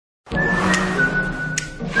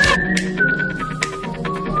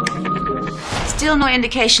Still no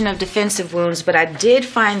indication of defensive wounds, but I did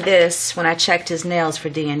find this when I checked his nails for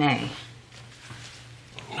DNA.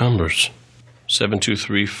 Numbers.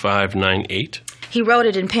 723598. He wrote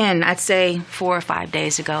it in pen, I'd say 4 or 5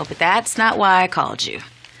 days ago, but that's not why I called you.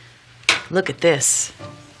 Look at this.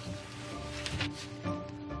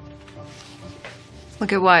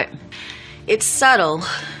 Look at what? It's subtle.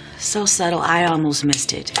 So subtle I almost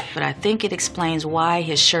missed it. But I think it explains why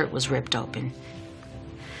his shirt was ripped open.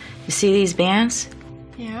 You see these bands?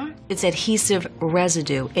 Yeah. It's adhesive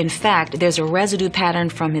residue. In fact, there's a residue pattern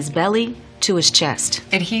from his belly to his chest.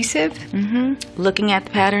 Adhesive? Mm-hmm. Looking at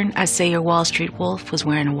the pattern, I say your Wall Street wolf was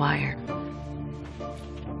wearing a wire.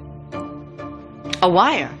 A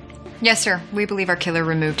wire? Yes, sir. We believe our killer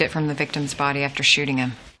removed it from the victim's body after shooting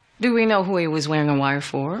him. Do we know who he was wearing a wire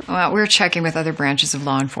for? Well, we're checking with other branches of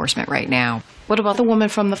law enforcement right now. What about the woman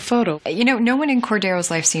from the photo? You know, no one in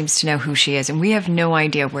Cordero's life seems to know who she is, and we have no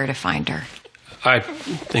idea where to find her. I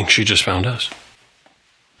think she just found us.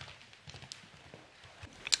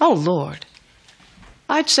 Oh, Lord.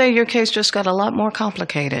 I'd say your case just got a lot more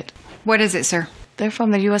complicated. What is it, sir? They're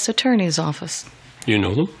from the U.S. Attorney's Office. You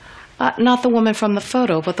know them? Not the woman from the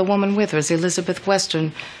photo, but the woman with her is Elizabeth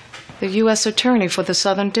Western, the U.S. Attorney for the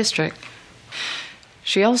Southern District.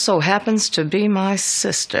 She also happens to be my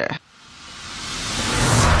sister.